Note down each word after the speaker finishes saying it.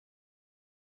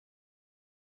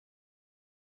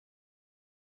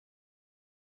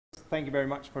Thank you very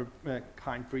much for a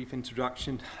kind, brief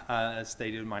introduction. As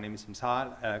stated, my name is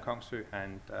Harald Kongsoe,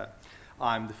 and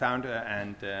I'm the founder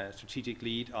and strategic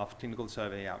lead of Clinical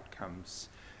Survey Outcomes.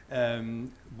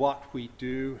 What we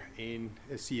do in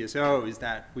CSO is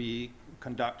that we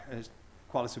conduct a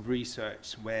qualitative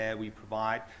research where we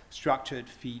provide structured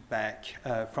feedback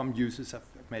from users of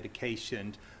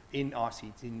medication in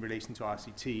relation to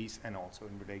RCTs and also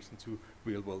in relation to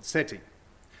real-world setting.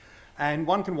 And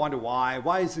one can wonder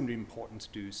why isn't it important to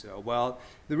do so? Well,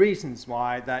 the reasons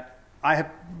why that I have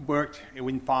worked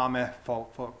in pharma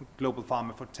for global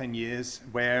pharma for 10 years,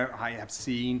 where I have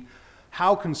seen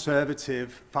how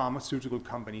conservative pharmaceutical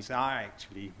companies are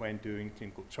actually when doing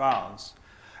clinical trials.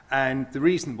 And the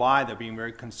reason why they're being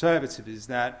very conservative is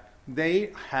that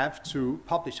they have to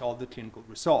publish all the clinical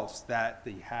results that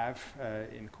they have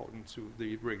in accordance to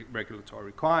the regulatory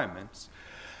requirements.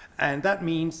 And that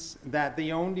means that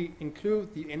they only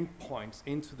include the endpoints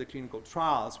into the clinical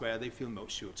trials where they feel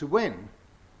most sure to win.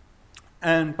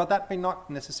 But that may not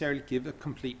necessarily give a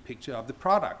complete picture of the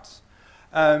products.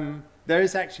 There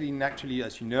is actually, naturally,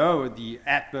 as you know, the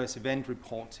adverse event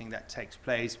reporting that takes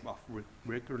place of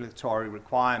regulatory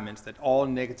requirements that all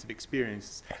negative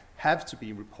experiences have to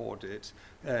be reported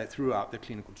throughout the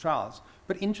clinical trials.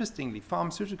 But interestingly,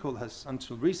 pharmaceutical has,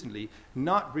 until recently,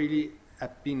 not really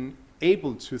been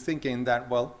able to think in that,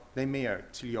 well, they may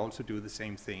actually also do the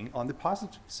same thing on the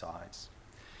positive sides.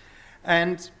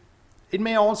 And it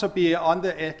may also be on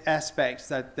the aspects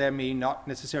that there may not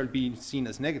necessarily be seen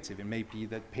as negative. It may be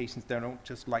that patients don't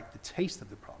just like the taste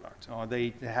of the product, or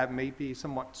they have maybe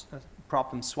somewhat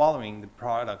problem swallowing the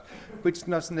product, which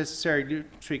doesn't necessarily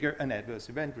trigger an adverse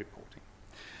event reporting.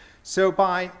 So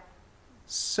by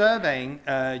surveying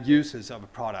users of a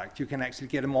product, you can actually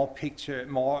get a more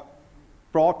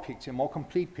broad picture, more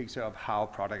complete picture of how a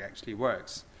product actually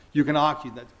works. You can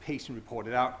argue that the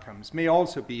patient-reported outcomes may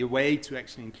also be a way to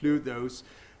actually include those,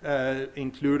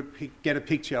 get a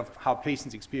picture of how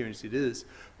patients experience it is.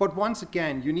 But once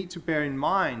again, you need to bear in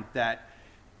mind that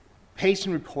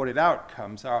patient-reported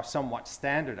outcomes are somewhat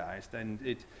standardized,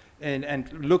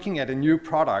 and looking at a new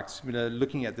product,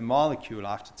 looking at the molecule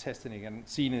after testing it and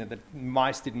seeing that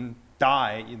mice didn't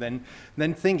die,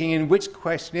 then thinking in which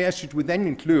questionnaire should we then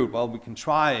include? Well, we can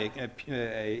try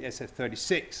a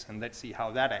SF36 and let's see how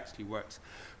that actually works.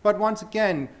 But once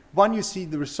again, when you see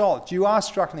the results, you are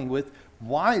struggling with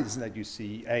why is it that you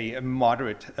see a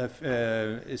moderate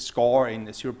score in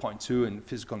 0.2 in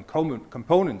physical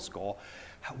component score.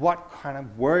 What kind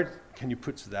of word can you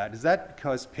put to that? Is that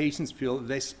because patients feel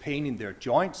less pain in their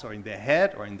joints or in their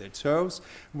head or in their toes?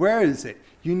 Where is it?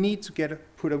 You need to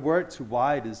put a word to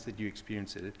why it is that you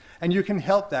experience it. And you can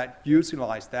help that,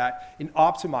 utilize that in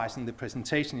optimizing the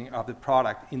presentation of the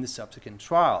product in the subsequent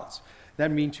trials.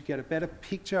 That means you get a better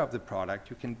picture of the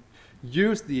product. You can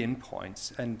use the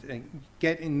endpoints and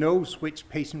get in knows which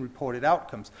patient-reported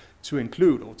outcomes to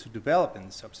include or to develop in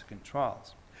the subsequent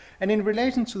trials. And in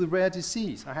relation to the rare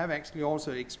disease, I have actually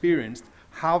also experienced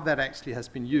how that actually has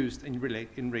been used in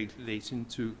relation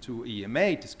to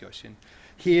EMA discussion.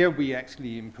 Here we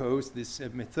actually impose this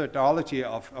methodology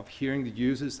of hearing the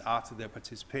users after their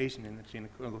participation in the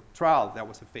clinical trial. That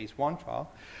was a phase 1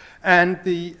 trial. And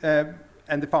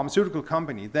the pharmaceutical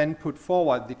company then put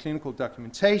forward the clinical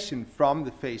documentation from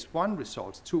the phase 1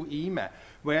 results to EMA,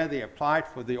 where they applied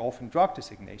for the orphan drug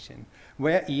designation,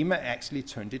 where EMA actually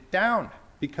turned it down,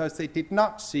 because they did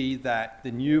not see that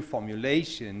the new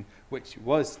formulation, which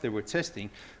they were testing,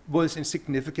 was a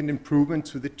significant improvement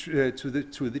to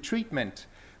the treatment,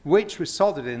 which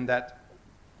resulted in that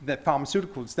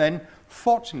pharmaceuticals then,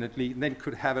 fortunately, then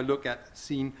could have a look at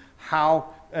seeing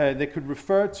how they could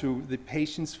refer to the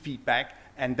patient's feedback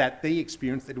and that they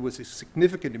experienced that it was a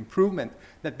significant improvement,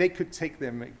 that they could take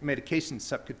their medication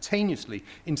subcutaneously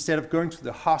instead of going to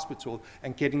the hospital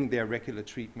and getting their regular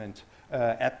treatment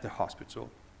at the hospital.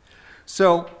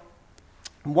 So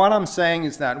what I'm saying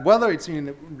is that whether it's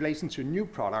in relation to a new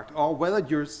product or whether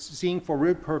you're seeing for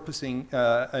repurposing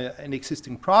an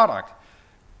existing product,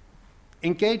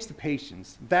 engage the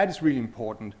patients. That is really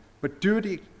important, but do it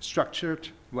in a structured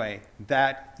way.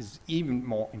 That is even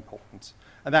more important.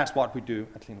 And that's what we do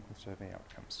at Clinical Survey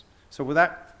Outcomes. So with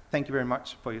that, thank you very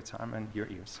much for your time and your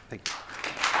ears. Thank you.